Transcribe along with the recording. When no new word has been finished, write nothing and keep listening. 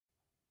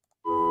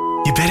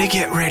You better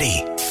get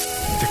ready.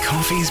 The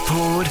coffee's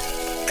poured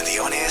and the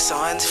on-air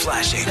sign's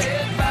flashing.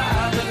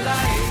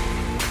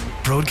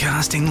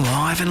 Broadcasting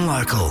live and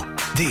local.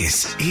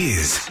 This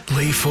is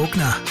Lee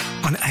Faulkner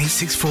on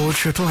 864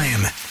 Triple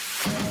M.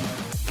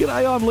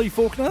 G'day, I'm Lee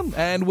Faulkner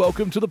and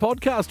welcome to the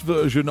podcast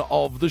version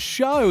of the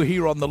show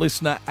here on the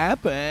Listener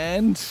app,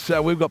 and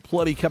we've got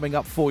plenty coming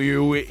up for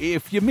you.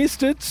 If you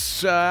missed it,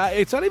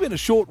 it's only been a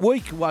short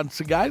week once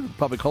again,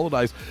 public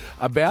holidays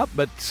about,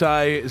 but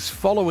it's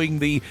following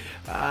the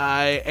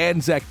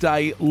Anzac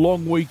Day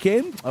long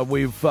weekend.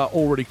 We've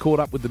already caught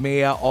up with the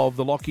Mayor of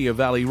the Lockyer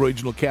Valley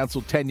Regional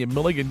Council, Tanya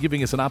Milligan,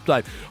 giving us an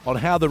update on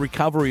how the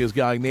recovery is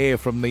going there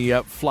from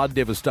the flood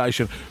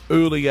devastation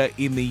earlier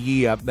in the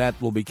year.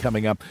 That will be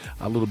coming up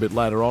a little bit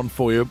later on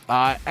for you.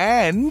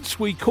 And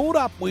we caught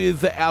up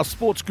with our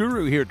sports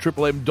guru here at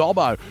Triple M,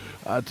 Dobbo,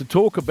 to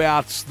talk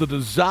about the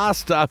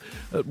disaster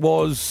that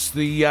was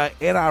the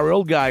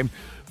NRL game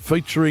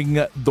featuring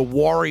the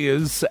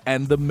Warriors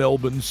and the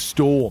Melbourne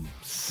Storm.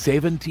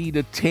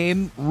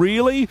 70-10,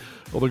 really?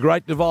 Well, the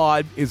Great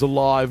Divide is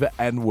alive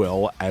and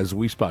well, as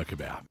we spoke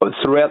about.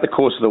 Throughout the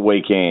course of the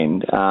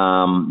weekend,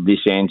 this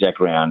Anzac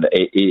round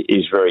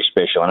is very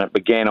special, and it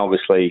began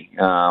obviously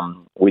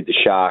with the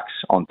Sharks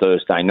on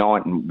Thursday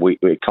night, and we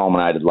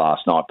culminated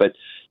last night. But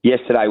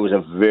yesterday was a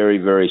very,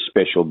 very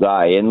special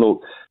day. And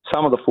look,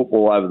 some of the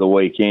football over the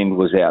weekend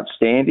was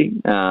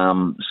outstanding.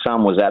 Some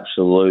was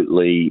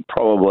absolutely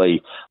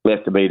probably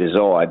left to be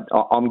desired.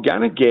 I'm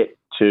going to get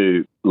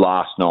to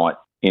last night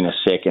in a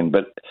second,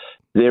 but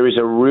there is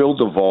a real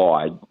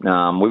divide.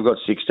 We've got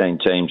 16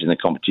 teams in the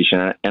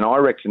competition, and I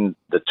reckon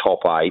the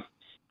top 8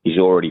 is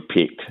already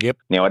picked. Yep.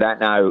 Now, I don't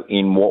know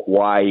in what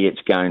way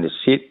it's going to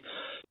sit,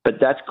 but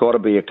that's got to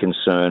be a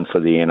concern for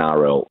the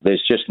NRL.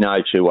 There's just no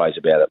two ways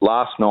about it.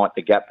 Last night,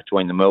 the gap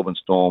between the Melbourne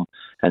Storm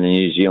and the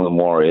New Zealand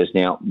Warriors,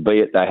 now, be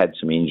it they had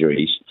some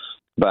injuries,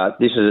 but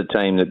this is a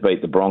team that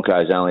beat the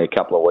Broncos only a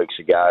couple of weeks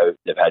ago.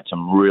 They've had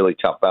some really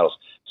tough battles.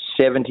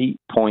 70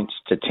 points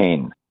to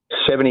 10.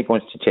 70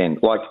 points to 10.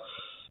 Like,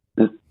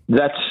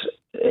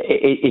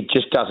 it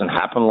just doesn't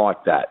happen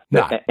like that.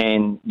 No.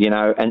 And, you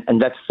know,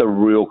 and that's the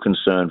real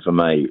concern for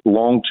me.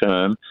 Long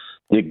term,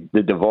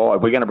 the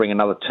divide, we're going to bring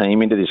another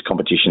team into this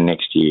competition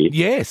next year.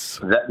 Yes.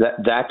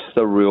 That's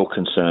the real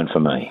concern for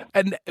me.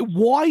 And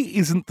why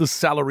isn't the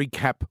salary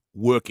cap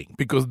working?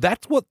 Because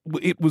that's what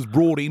it was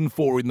brought in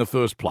for in the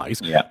first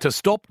place, to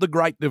stop the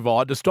Great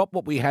Divide, to stop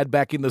what we had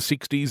back in the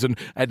 60s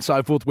and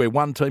so forth, where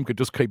one team could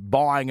just keep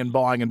buying and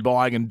buying and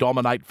buying and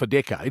dominate for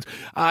decades.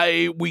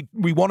 We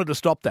wanted to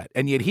stop that.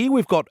 And yet here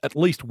we've got at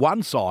least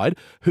one side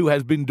who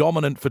has been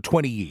dominant for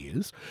 20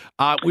 years.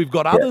 We've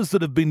got others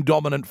that have been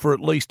dominant for at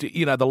least,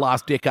 the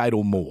last decade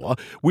or more.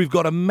 We've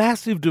got a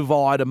massive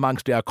divide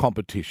amongst our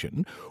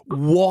competition.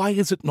 Why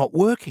is it not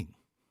working?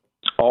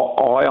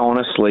 I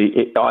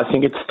honestly, I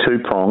think it's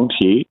two-pronged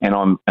here, and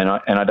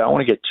I don't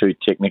want to get too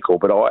technical,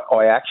 but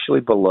I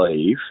actually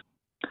believe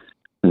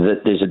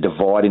that there's a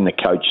divide in the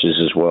coaches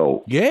as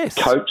well. Yes.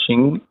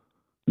 Coaching,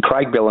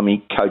 Craig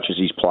Bellamy coaches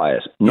his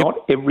players, not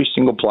every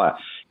single player.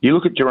 You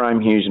look at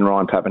Jerome Hughes and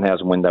Ryan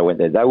Pappenhausen when they went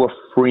there, they were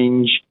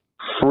fringe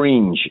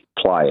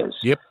players.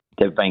 Yep.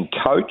 They've been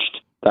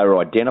coached, they were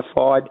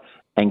identified,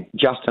 and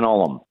Justin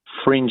Olam,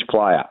 fringe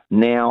player.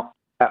 Now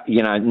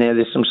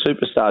there's some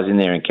superstars in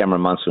there, and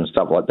Cameron Munster and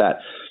stuff like that.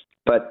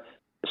 But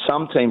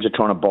some teams are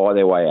trying to buy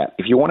their way out.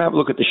 If you want to have a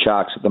look at the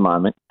Sharks at the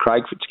moment,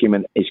 Craig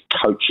Fitzgibbon is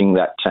coaching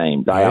that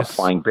team. They are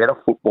playing better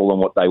football than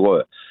what they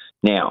were.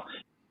 Now,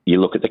 you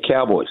look at the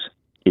Cowboys,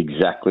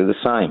 exactly the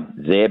same.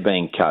 They're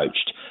being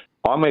coached.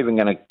 I'm even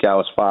going to go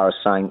as far as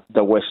saying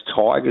the West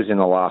Tigers in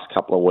the last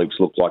couple of weeks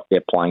look like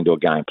they're playing to a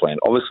game plan.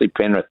 Obviously,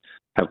 Penrith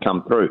have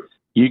come through.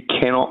 You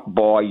cannot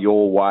buy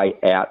your way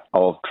out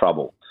of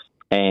trouble.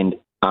 And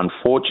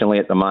unfortunately,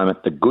 at the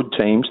moment, the good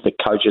teams, the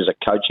coaches are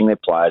coaching their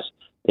players.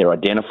 They're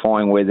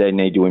identifying where they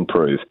need to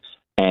improve.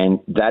 And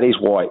that is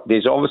why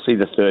there's obviously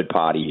the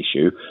third-party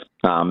issue.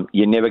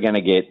 You're never going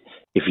to get,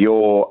 if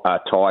you're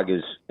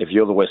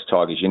the West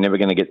Tigers, you're never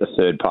going to get the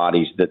third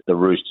parties that the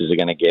Roosters are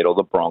going to get, or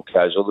the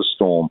Broncos or the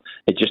Storm.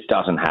 It just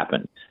doesn't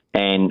happen.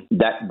 And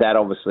that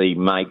obviously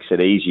makes it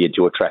easier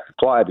to attract a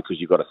player because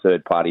you've got a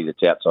third party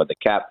that's outside the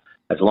cap.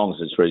 As long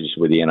as it's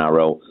registered with the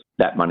NRL,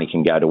 that money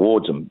can go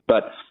towards them.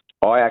 But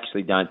I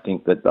actually don't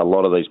think that a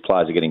lot of these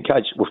players are getting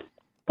coached. We've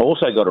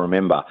also got to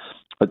remember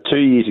that 2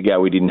 years ago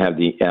we didn't have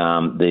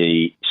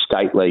the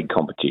state league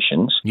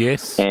competitions.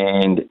 Yes.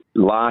 And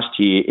last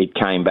year it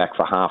came back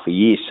for half a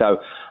year. So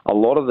a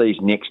lot of these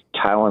next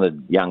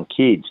talented young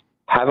kids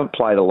haven't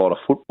played a lot of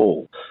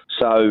football.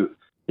 So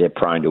they're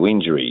prone to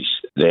injuries.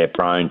 They're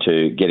prone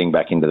to getting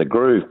back into the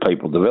groove.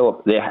 People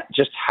develop. There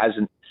just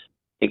hasn't,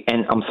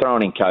 and I'm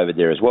throwing in COVID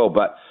there as well,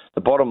 but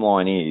the bottom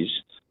line is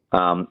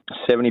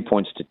 70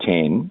 points to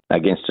 10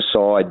 against a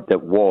side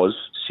that was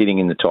sitting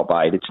in the top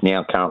 8. It's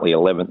now currently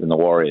 11th in the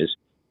Warriors,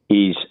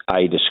 is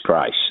a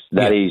disgrace.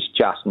 That is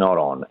just not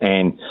on.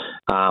 And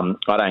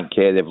I don't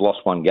care. They've lost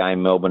one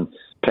game, Melbourne.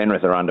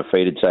 Penrith are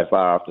undefeated so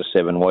far after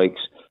 7 weeks.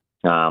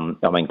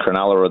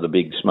 Cronulla are the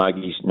big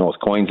Smokies. North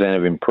Queensland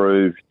have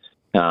improved.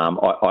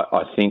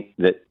 I think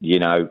that,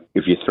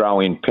 if you throw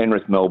in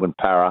Penrith, Melbourne,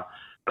 Para,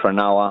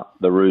 Cronulla,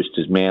 the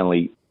Roosters,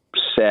 Manly,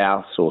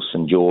 South or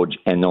St George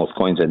and North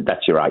Queensland,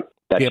 that's your eight.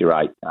 Your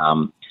eight.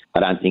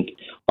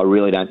 I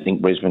really don't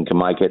think Brisbane can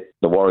make it.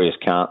 The Warriors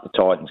can't, the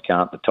Titans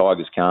can't, the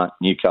Tigers can't,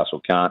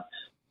 Newcastle can't,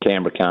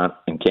 Canberra can't,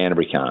 and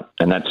Canterbury can't.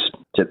 And that's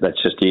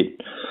just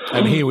it.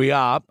 And here we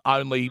are,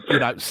 only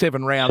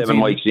 7 rounds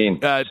 7 weeks in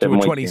to a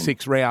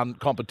 26-round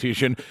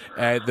competition.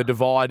 The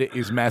divide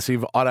is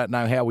massive. I don't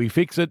know how we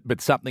fix it,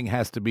 but something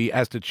has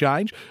to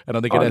change. And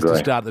I think it has to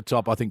start at the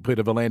top. I think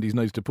Peter V'landys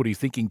needs to put his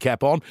thinking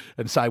cap on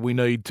and say we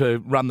need to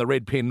run the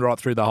red pen right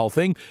through the whole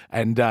thing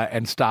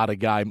and start a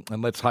game.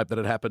 And let's hope that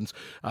it happens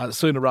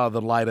sooner rather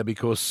than later,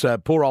 because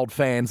poor old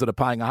fans that are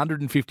paying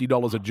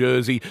 $150 a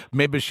jersey,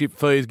 membership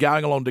fees,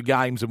 going along to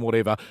games and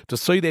whatever, to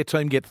see their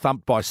team get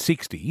thumped by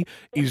 60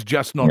 is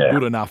just not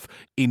good enough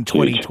in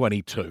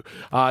 2022.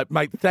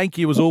 Mate, thank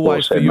you as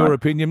always for your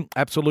opinion.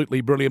 Absolutely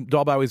brilliant.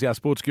 Dobbo is our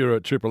sports guru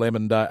at Triple M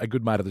and a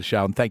good mate of the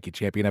show. And thank you,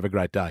 champion. Have a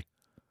great day.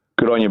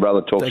 Good on you,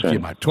 brother. Talk soon. Thank you,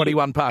 mate.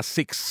 21 past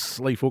 6.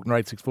 Lee Faulkner,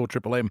 864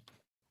 Triple M.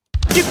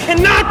 You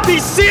cannot be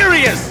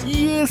serious!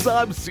 Yes,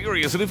 I'm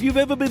serious. And if you've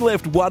ever been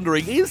left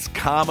wondering, is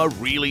karma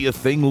really a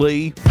thing,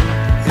 Lee?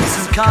 This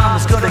is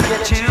karma's gonna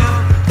get you.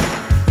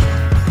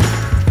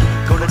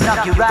 Gonna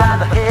knock you right in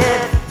the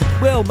head.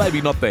 Well, maybe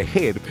not the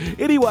head.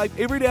 Anyway,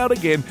 every now and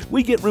again,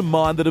 we get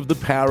reminded of the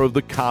power of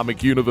the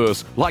karmic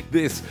universe. Like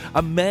this,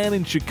 a man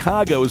in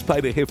Chicago has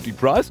paid a hefty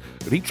price,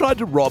 but he tried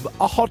to rob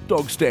a hot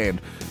dog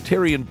stand.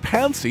 Terry and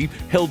Pouncey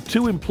held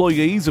 2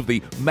 employees of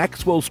the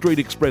Maxwell Street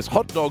Express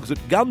hot dogs at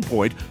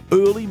gunpoint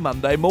early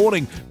Monday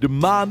morning,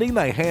 demanding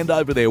they hand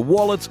over their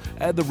wallets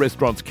and the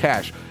restaurant's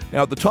cash.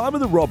 Now, at the time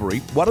of the robbery,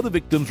 one of the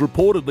victims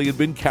reportedly had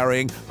been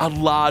carrying a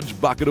large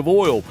bucket of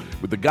oil.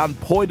 With the gun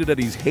pointed at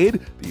his head,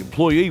 the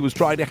employee was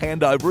trying to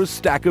hand over a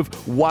stack of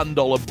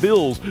 $1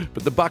 bills,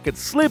 but the bucket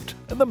slipped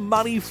and the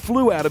money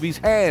flew out of his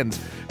hands.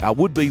 Our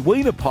would-be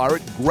wiener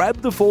pirate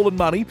grabbed the fallen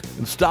money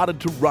and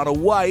started to run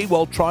away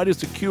while trying to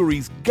secure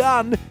his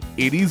gun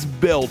in his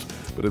belt.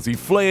 But as he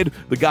fled,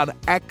 the gun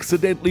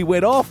accidentally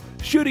went off,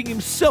 shooting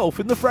himself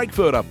in the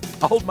Frankfurter.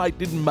 Old mate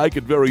didn't make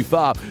it very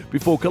far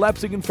before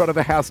collapsing in front of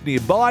a house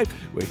nearby,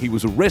 where he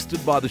was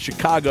arrested by the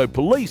Chicago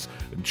police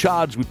and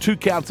charged with 2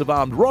 counts of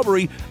armed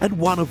robbery and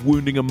 1 of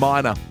wounding a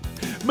minor.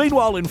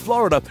 Meanwhile, in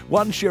Florida,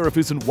 one sheriff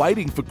isn't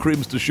waiting for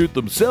crims to shoot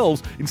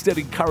themselves, instead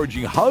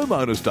encouraging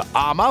homeowners to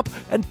arm up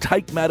and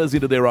take matters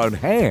into their own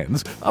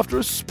hands after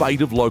a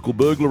spate of local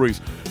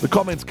burglaries. The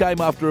comments came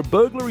after a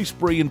burglary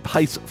spree in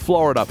Pace,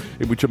 Florida,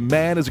 in which a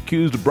man is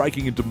accused of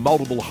breaking into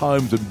multiple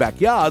homes and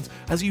backyards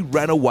as he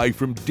ran away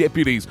from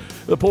deputies.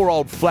 The poor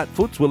old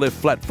flatfoots were left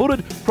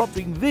flat-footed,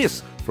 prompting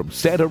this from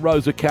Santa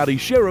Rosa County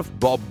Sheriff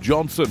Bob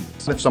Johnson.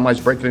 If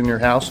somebody's breaking in your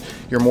house,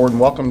 you're more than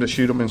welcome to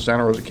shoot them in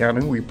Santa Rosa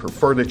County. We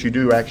prefer that you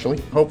do, actually.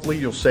 Hopefully,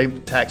 you'll save the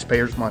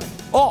taxpayers money.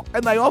 Oh,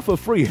 and they offer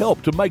free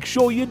help to make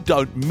sure you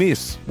don't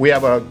miss. We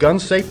have a gun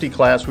safety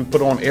class we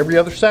put on every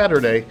other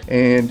Saturday,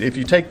 and if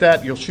you take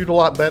that, you'll shoot a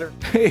lot better.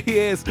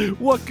 Yes,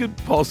 what could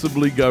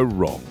possibly go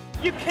wrong?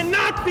 You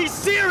cannot be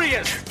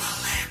serious!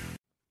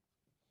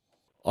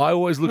 I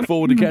always look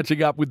forward to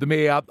catching up with the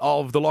Mayor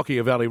of the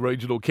Lockyer Valley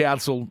Regional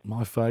Council,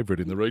 my favourite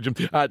in the region,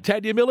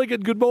 Tanya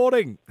Milligan. Good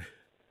morning.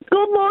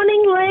 Good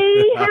morning,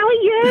 Lee. How are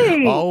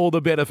you? All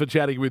the better for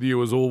chatting with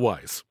you as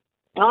always.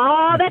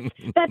 Oh,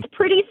 that's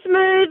pretty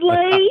smooth,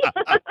 Lee.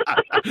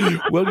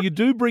 Well, you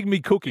do bring me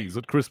cookies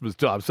at Christmas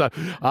time, so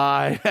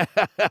and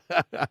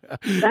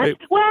there's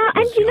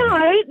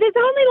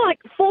only like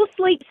 4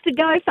 sleeps to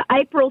go for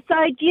April, so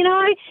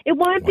it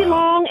won't be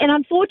long. And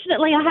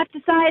unfortunately, I have to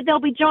say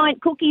there'll be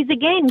giant cookies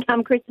again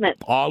come Christmas.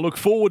 I look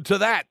forward to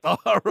that.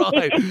 All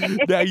right.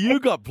 Now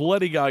you've got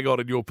plenty going on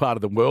in your part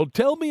of the world.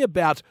 Tell me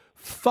about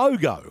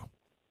FOGO.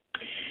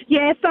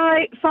 Yeah, so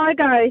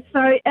FOGO,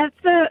 that's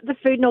the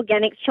Food and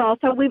Organics trial.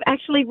 So we've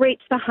actually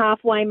reached the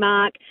halfway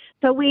mark.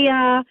 So we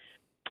are,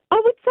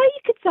 I would say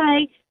you could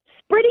say,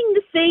 spreading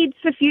the seeds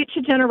for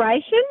future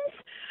generations.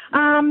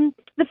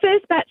 The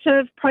first batch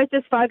of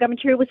processed FOGO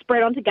material was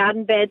spread onto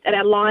garden beds at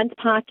our Lions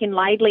Park in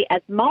Laidley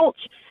as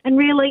mulch. And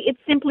really, it's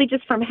simply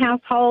just from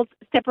households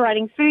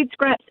separating food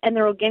scraps and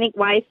their organic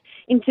waste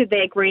into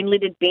their green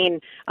lidded bin.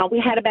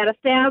 We had about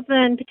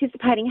 1,000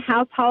 participating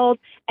households,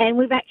 and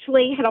we've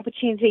actually had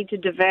opportunity to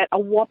divert a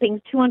whopping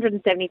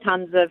 270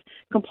 tonnes of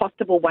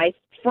compostable waste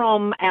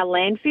from our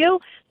landfill.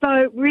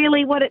 So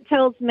really what it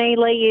tells me,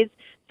 Lee, is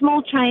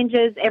small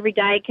changes every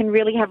day can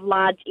really have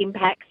large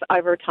impacts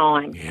over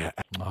time. Yeah.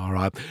 All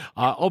right.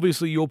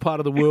 Obviously, your part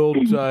of the world,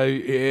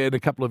 in a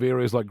couple of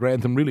areas like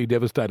Grantham, really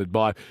devastated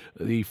by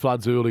the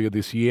floods earlier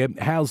this year.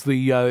 How's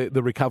the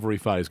recovery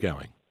phase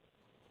going?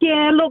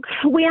 Yeah, look,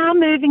 we are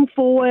moving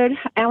forward.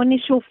 Our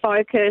initial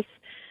focus,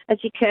 as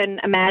you can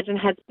imagine,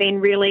 has been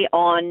really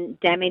on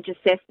damage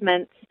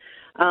assessments.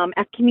 Our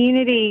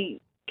community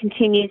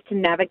continues to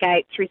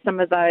navigate through some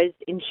of those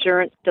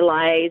insurance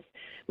delays,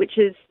 which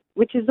is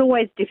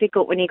always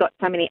difficult when you've got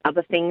so many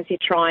other things you're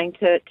trying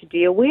to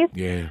deal with.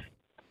 Yeah.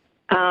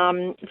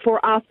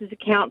 For us as a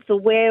council,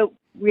 we're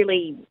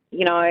really,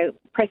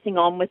 pressing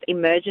on with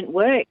emergent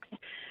works.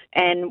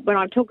 And when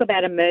I talk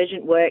about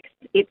emergent works,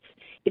 it's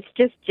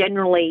just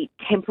generally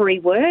temporary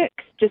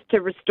works just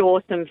to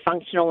restore some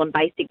functional and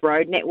basic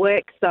road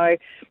networks. So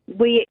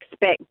we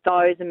expect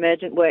those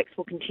emergent works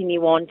will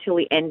continue on till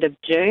the end of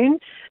June,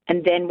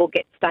 and then we'll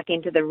get stuck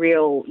into the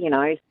real,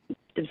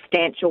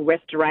 substantial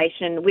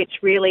restoration,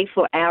 which really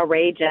for our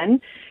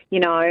region,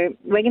 we're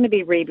going to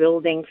be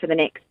rebuilding for the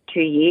next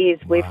 2 years.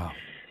 Wow.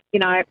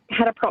 We've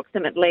had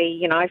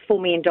approximately,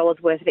 $4 million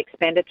worth of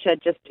expenditure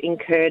just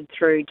incurred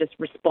through just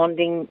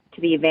responding to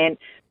the event.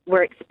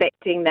 We're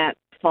expecting that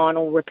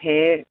final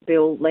repair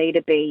bill, Lee,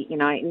 to be,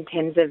 in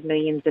tens of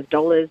millions of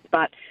dollars.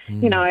 But,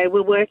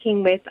 we're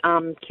working with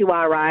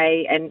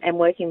QRA and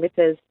working with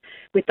those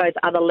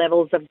other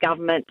levels of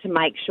government to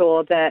make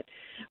sure that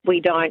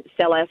we don't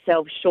sell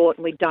ourselves short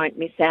and we don't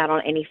miss out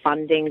on any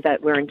funding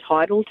that we're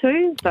entitled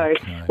to. So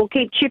we'll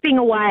keep chipping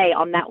away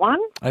on that one.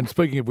 And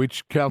speaking of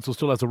which, Council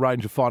still has a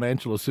range of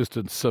financial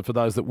assistance for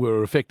those that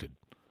were affected.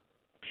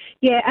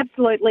 Yeah,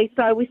 absolutely.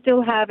 So we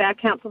still have our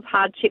council's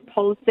hardship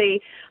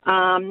policy,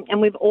 and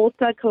we've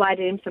also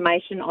collated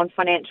information on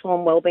financial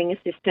and wellbeing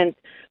assistance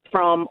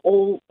from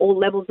all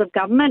levels of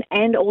government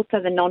and also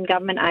the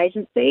non-government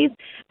agencies,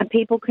 and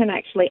people can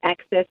actually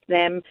access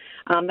them.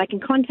 They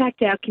can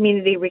contact our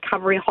community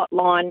recovery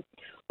hotline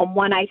on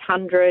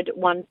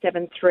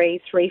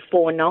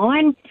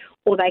 1-800-173-349,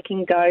 or they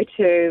can go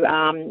to,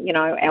 our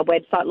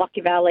website,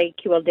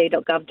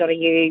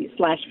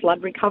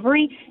 lockyvalley.qld.gov.au/flood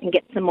recovery and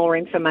get some more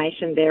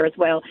information there as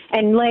well.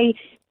 And Lee,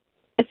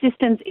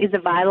 assistance is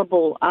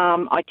available.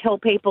 I tell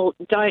people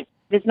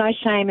there's no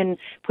shame in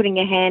putting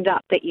your hand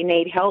up that you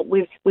need help.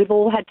 We've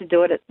all had to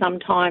do it at some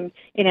time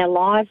in our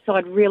lives, so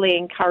I'd really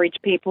encourage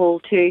people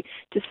to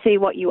see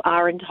what you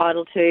are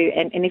entitled to,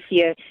 and if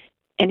you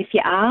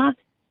are,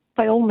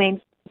 by all means,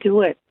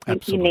 do it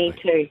if you need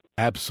to.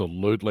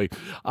 Absolutely.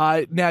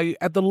 Now,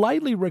 at the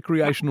Laidley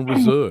Recreational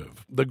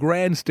Reserve, the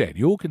grandstand,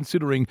 you're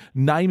considering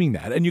naming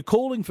that, and you're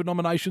calling for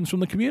nominations from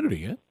the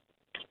community, yeah?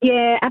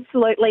 Yeah,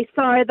 absolutely.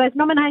 So those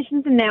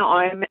nominations are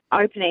now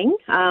opening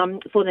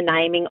for the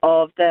naming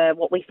of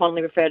what we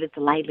fondly refer to as the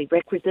Laidley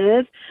Rec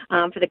Reserve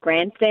for the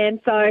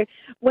grandstand. So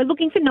we're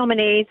looking for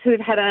nominees who've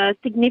had a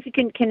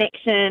significant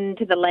connection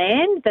to the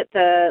land that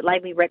the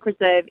Laidley Rec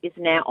Reserve is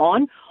now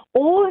on,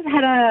 or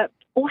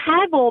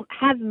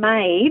have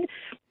made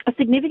a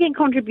significant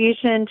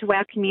contribution to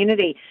our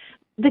community.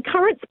 The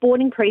current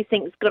sporting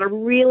precinct's got a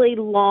really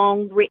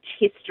long, rich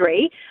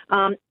history.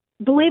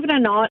 Believe it or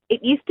not,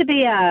 it used to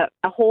be a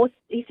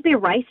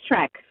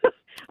racetrack,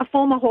 a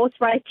former horse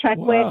racetrack.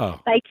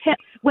 Wow.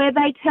 where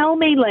they tell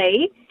me,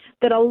 Lee,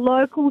 that a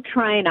local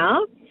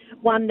trainer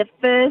won the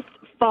first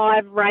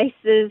 5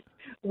 races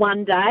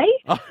one day.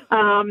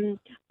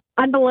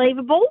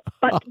 Unbelievable,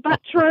 but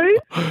true.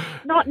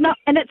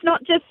 And it's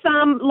not just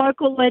some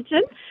local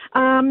legend.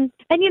 And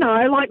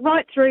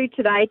right through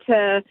today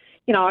to,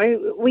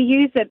 we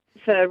use it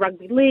for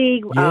rugby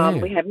league. Yeah.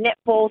 We have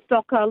netball,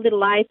 soccer,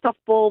 little A,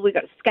 softball. We've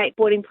got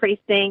skateboarding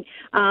precinct,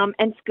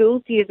 and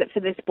schools use it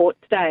for their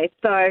sports day.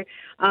 So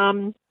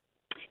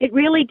it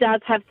really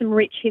does have some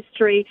rich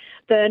history.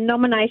 The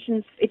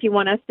nominations, if you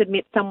want to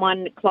submit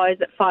someone, close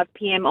at 5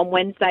 p.m. on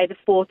Wednesday, the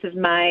 4th of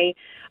May.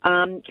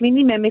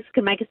 Community members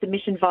can make a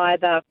submission via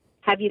the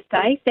Have Your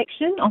Say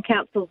section on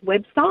Council's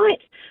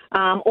website,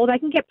 or they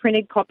can get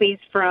printed copies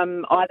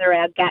from either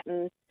our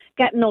Gatton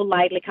or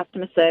Laidley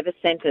customer service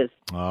centres.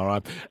 All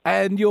right.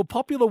 And your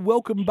popular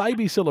Welcome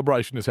Baby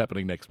celebration is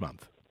happening next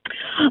month.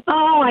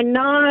 Oh, I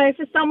know.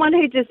 For someone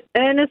who just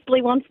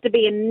earnestly wants to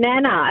be a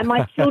nana, and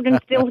my children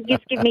still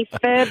just give me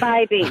fur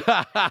babies.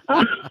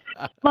 Oh,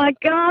 my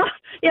God,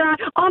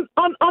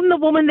 I'm the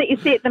woman that you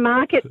see at the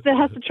markets that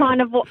has to try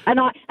and avoid,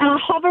 and I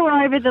hover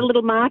over the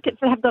little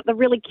markets that have got the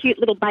really cute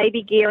little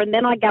baby gear, and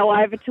then I go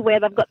over to where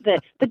they've got the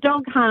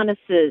dog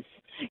harnesses,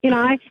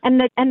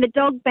 and the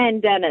dog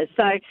bandanas.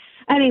 So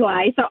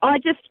anyway,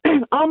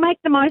 I'll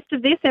make the most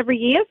of this every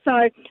year.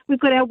 So we've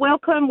got we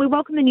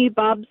welcome the new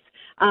bubs.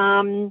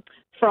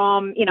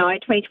 From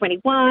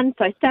 2021,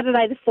 so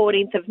Saturday the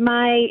 14th of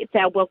May, it's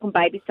our Welcome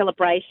Baby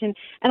celebration,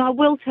 and I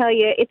will tell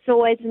you, it's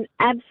always an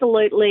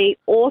absolutely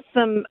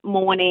awesome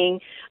morning,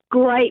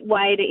 great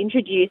way to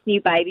introduce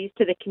new babies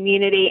to the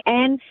community,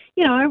 and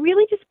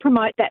really just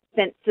promote that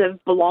sense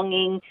of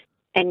belonging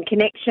and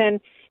connection.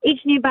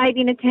 Each new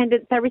baby in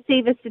attendance, they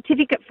receive a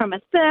certificate from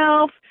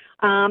myself.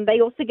 They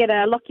also get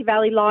a Lockyer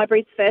Valley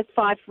Library's First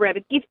 5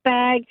 Forever gift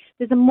bag.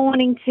 There's a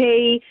morning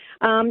tea.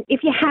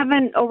 If you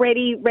haven't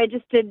already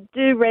registered,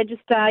 do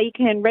register. You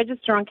can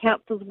register on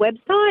Council's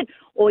website,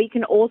 or you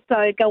can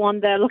also go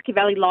on the Lockyer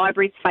Valley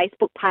Library's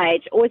Facebook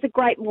page. Always a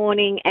great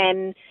morning,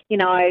 and,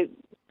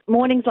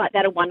 mornings like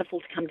that are wonderful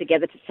to come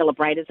together to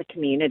celebrate as a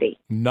community.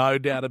 No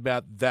doubt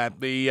about that.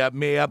 The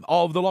Mayor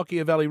of the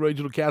Lockyer Valley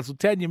Regional Council,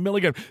 Tanya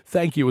Milligan,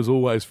 thank you as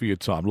always for your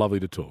time. Lovely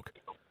to talk.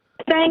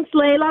 Thanks,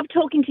 Lee. Love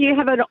talking to you.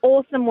 Have an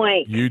awesome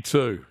week. You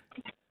too.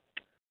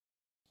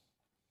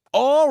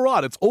 All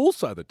right, it's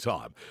also the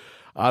time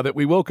that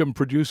we welcome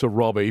producer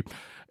Robbie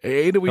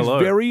into his Hello.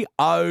 very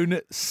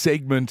own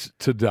segment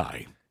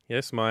today.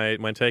 Yes, my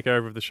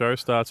takeover of the show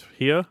starts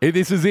here.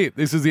 This is it.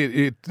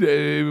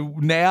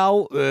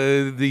 Now,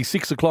 the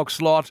 6 o'clock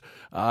slot,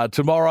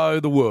 tomorrow,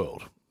 the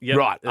world. Yep,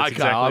 right, that's okay,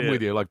 exactly I'm it.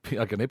 with you,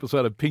 like an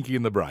episode of Pinky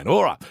in the Brain.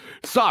 All right,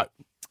 so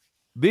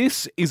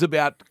this is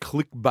about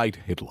clickbait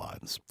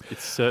headlines. It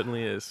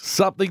certainly is.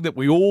 Something that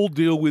we all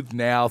deal with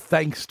now,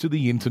 thanks to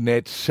the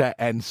internet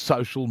and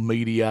social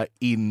media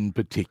in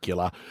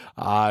particular,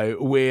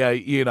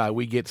 where,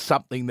 we get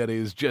something that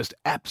is just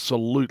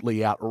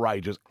absolutely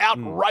outrageous.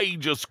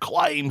 Outrageous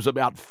claims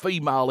about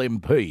female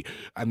MP.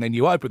 And then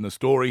you open the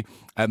story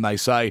and they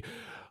say,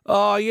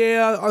 oh,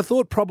 yeah, I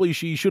thought probably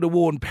she should have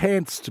worn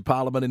pants to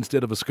Parliament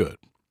instead of a skirt.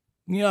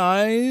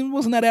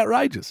 Wasn't that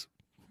outrageous?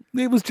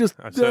 It was just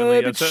I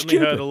certainly stupid.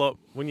 heard a lot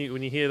when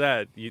you hear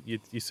that.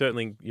 You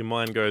certainly, your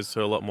mind goes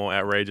to a lot more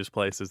outrageous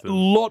places than a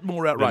lot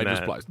more outrageous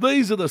that. places.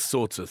 These are the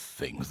sorts of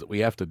things that we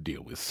have to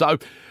deal with. So,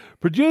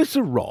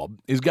 producer Rob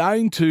is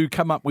going to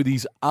come up with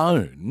his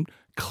own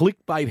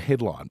clickbait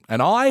headline,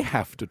 and I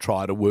have to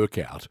try to work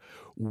out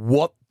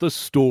what the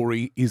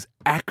story is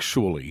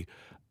actually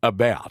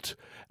about.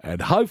 And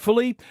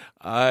hopefully,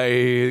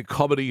 a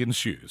comedy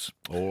ensues,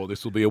 or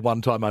this will be a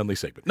one-time only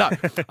segment. No,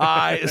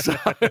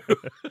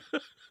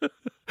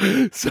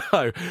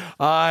 So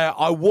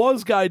I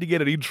was going to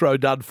get an intro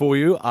done for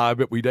you,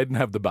 but we didn't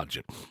have the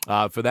budget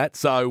for that.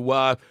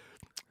 So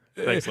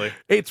Thanks, Lee.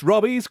 It's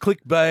Robbie's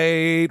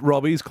clickbait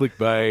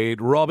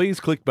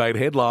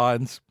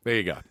headlines. There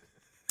you go.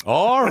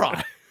 All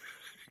right.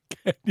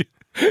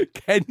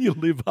 Can you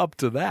live up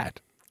to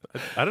that?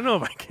 I don't know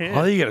if I can.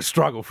 I think you're going to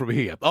struggle from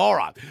here. All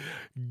right.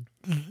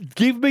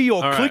 Give me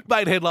your All right.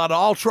 clickbait headline.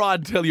 I'll try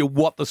and tell you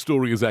what the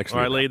story is actually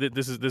All right, about. Lee,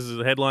 this is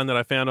a headline that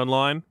I found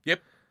online. Yep.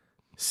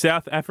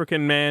 South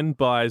African man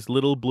buys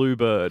little blue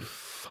bird.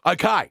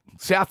 Okay,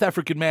 South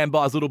African man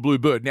buys little blue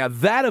bird. Now,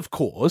 that, of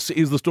course,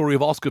 is the story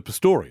of Oscar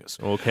Pistorius.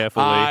 Oh,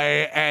 carefully.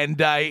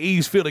 And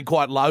he's feeling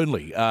quite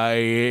lonely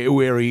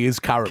where he is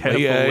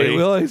currently. Carefully.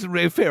 Well, he's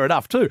fair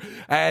enough, too.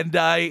 And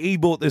he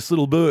bought this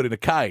little bird in a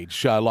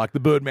cage, like the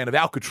Birdman of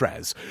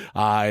Alcatraz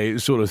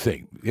sort of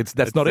thing.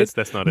 That's not it?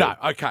 That's not No, it.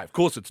 okay, of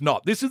course it's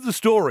not. This is the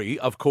story,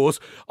 of course,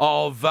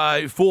 of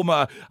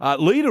former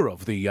leader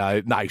of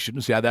the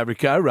nation, South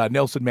Africa,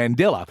 Nelson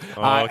Mandela,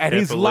 and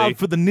his carefully. love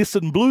for the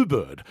Nissan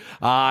Bluebird.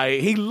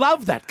 He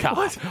loved that car.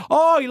 What?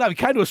 Oh, he loved it.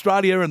 He came to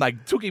Australia and they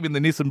took him in the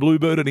Nissan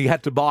Bluebird and he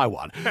had to buy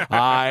one.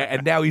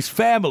 And now his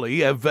family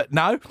have...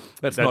 no,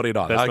 that's not it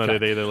either. That's not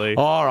it either, Lee.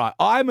 All right.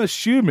 I'm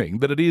assuming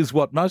that it is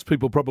what most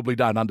people probably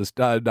don't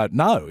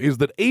know, is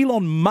that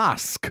Elon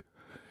Musk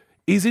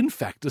is in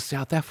fact a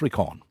South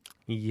African.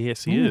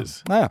 Yes, he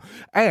is. Yeah.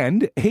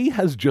 And he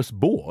has just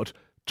bought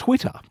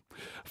Twitter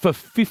for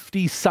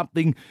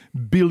 $50-something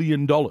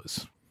billion.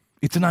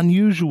 It's an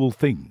unusual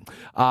thing.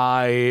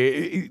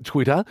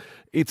 Twitter,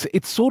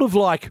 it's sort of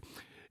like...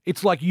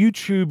 It's like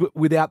YouTube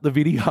without the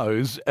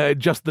videos,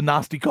 just the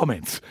nasty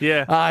comments.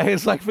 Yeah.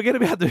 It's like, forget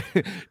about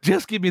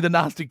just give me the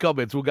nasty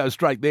comments. We'll go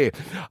straight there.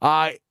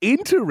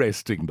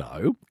 Interesting,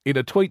 though, in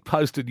a tweet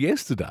posted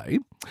yesterday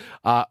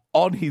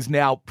on his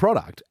now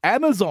product,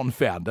 Amazon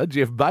founder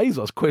Jeff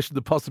Bezos questioned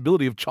the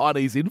possibility of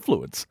Chinese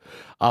influence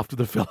after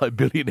the fellow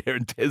billionaire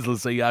and Tesla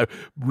CEO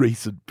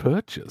recent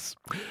purchase.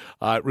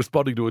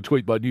 Responding to a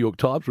tweet by New York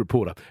Times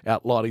reporter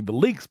outlining the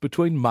links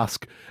between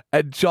Musk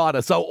and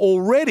China. So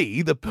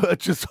already the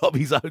purchase of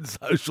his own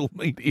social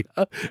media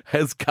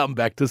has come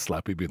back to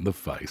slap him in the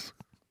face.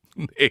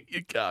 There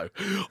you go.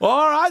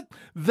 All right.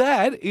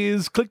 That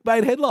is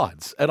clickbait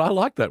headlines. And I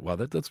like that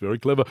one. That's very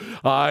clever.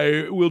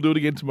 I will do it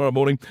again tomorrow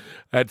morning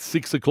at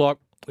 6 o'clock.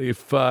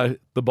 If the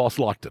boss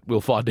liked it,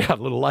 we'll find out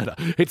a little later.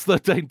 It's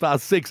 13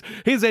 past 6.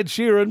 Here's Ed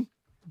Sheeran.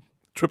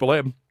 Triple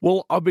M.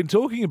 Well, I've been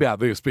talking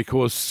about this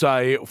because,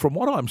 from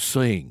what I'm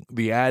seeing,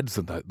 the ads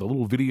and the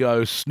little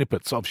video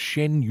snippets of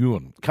Shen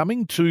Yun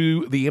coming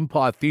to the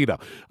Empire Theatre,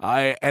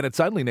 and it's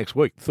only next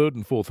week, 3rd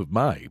and 4th of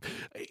May,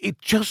 it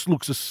just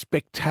looks a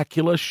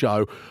spectacular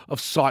show of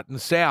sight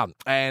and sound,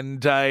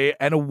 and a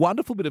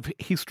wonderful bit of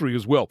history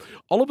as well.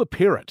 Oliver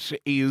Perrott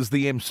is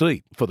the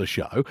MC for the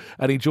show,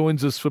 and he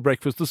joins us for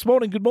breakfast this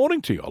morning. Good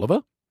morning to you,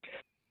 Oliver.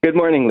 Good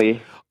morning,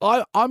 Lee.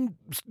 I'm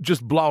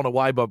just blown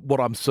away by what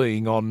I'm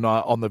seeing on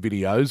the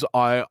videos.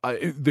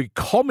 The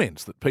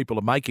comments that people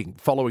are making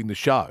following the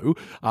show,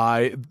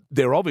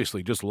 they're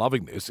obviously just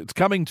loving this. It's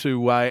coming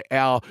to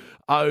our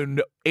own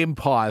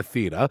Empire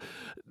Theatre.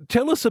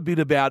 Tell us a bit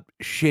about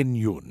Shen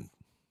Yun.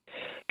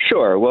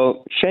 Sure.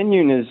 Well, Shen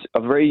Yun is a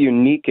very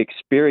unique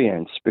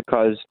experience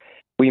because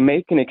we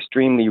make an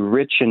extremely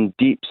rich and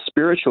deep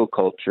spiritual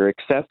culture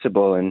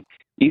accessible and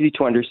easy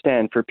to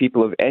understand for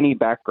people of any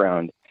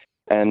background.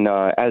 And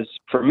as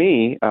for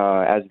me,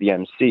 as the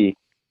MC,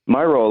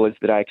 my role is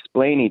that I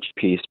explain each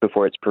piece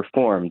before it's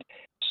performed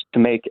to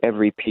make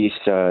every piece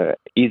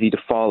easy to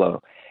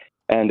follow.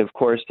 And of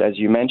course, as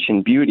you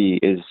mentioned, beauty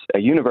is a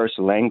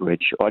universal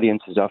language.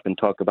 Audiences often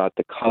talk about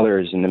the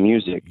colors and the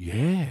music.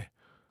 Yeah.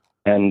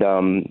 And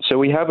so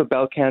we have a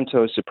bel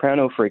canto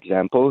soprano, for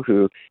example,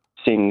 who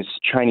sings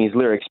Chinese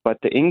lyrics, but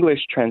the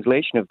English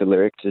translation of the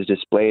lyrics is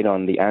displayed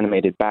on the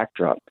animated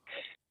backdrop.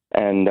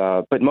 And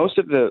but most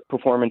of the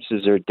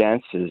performances are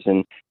dances,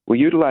 and we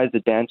utilize the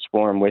dance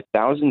form with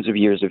thousands of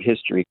years of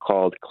history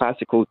called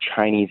classical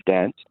Chinese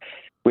dance,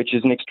 which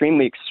is an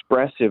extremely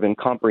expressive and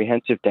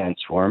comprehensive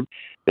dance form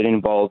that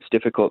involves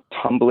difficult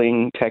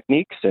tumbling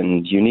techniques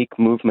and unique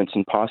movements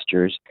and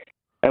postures.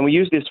 And we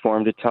use this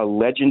form to tell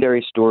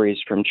legendary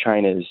stories from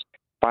China's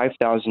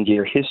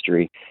 5,000-year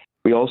history.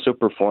 We also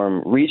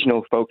perform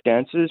regional folk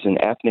dances and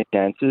ethnic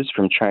dances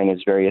from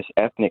China's various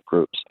ethnic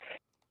groups.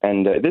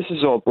 And this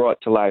is all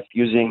brought to life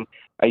using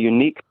a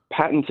unique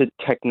patented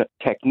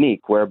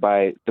technique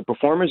whereby the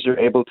performers are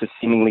able to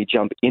seemingly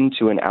jump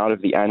into and out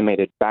of the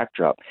animated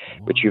backdrop,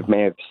 which you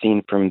may have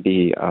seen from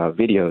the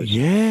videos.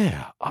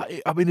 Yeah,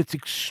 I mean, it's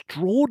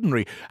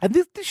extraordinary. And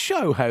this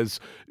show has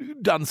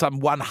done some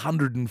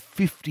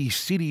 150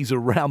 cities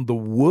around the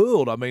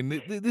world. I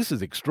mean, this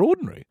is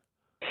extraordinary.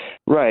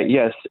 Right,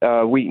 yes.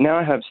 We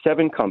now have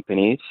 7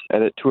 companies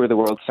that tour the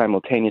world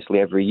simultaneously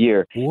every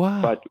year.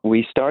 Wow. But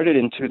we started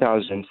in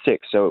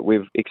 2006, so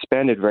we've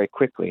expanded very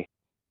quickly.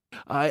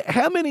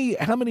 How many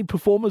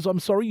performers? I'm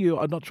sorry,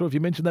 I'm not sure if you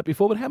mentioned that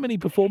before, but how many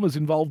performers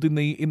involved in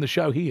the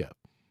show here?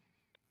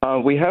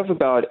 We have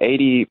about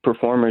 80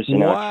 performers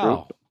in our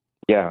troupe.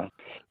 Yeah.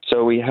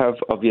 So we have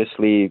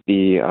obviously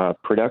the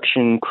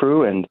production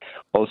crew and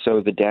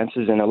also the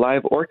dancers and a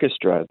live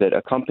orchestra that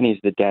accompanies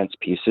the dance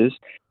pieces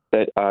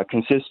that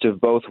consist of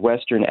both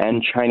Western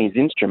and Chinese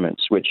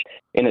instruments, which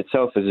in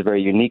itself is a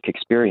very unique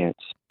experience.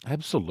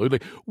 Absolutely.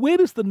 Where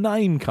does the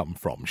name come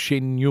from,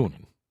 Shen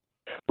Yun?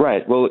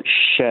 Right. Well,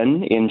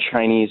 Shen in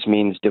Chinese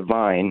means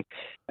divine,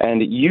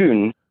 and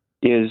Yun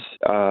is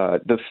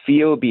the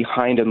feel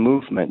behind a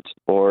movement,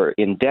 or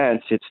in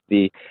dance, it's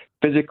the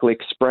physical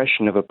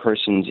expression of a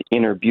person's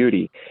inner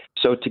beauty.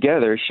 So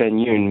together, Shen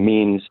Yun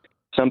means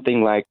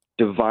something like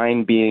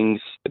divine beings,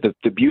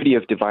 the beauty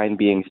of divine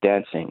beings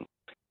dancing.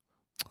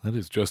 That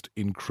is just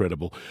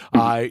incredible.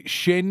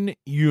 Shen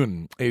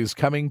Yun is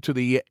coming to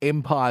the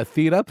Empire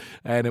Theatre,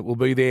 and it will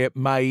be there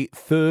May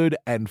 3rd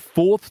and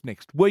 4th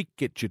next week.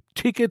 Get your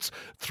tickets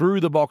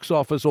through the box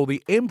office or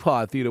the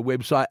Empire Theatre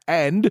website,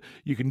 and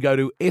you can go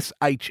to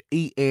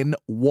ShenYun.com.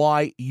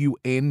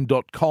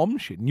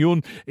 Shen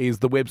Yun is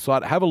the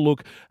website. Have a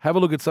look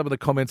at some of the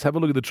comments, have a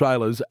look at the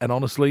trailers, and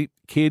honestly,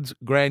 kids,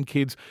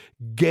 grandkids,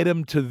 get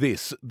them to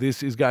this.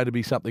 This is going to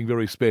be something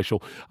very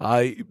special.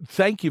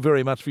 Thank you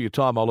very much for your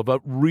time, Oliver.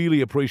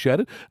 Really appreciate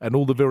it, and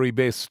all the very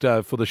best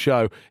for the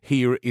show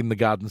here in the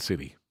Garden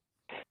City.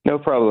 No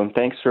problem.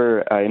 Thanks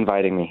for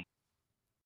inviting me.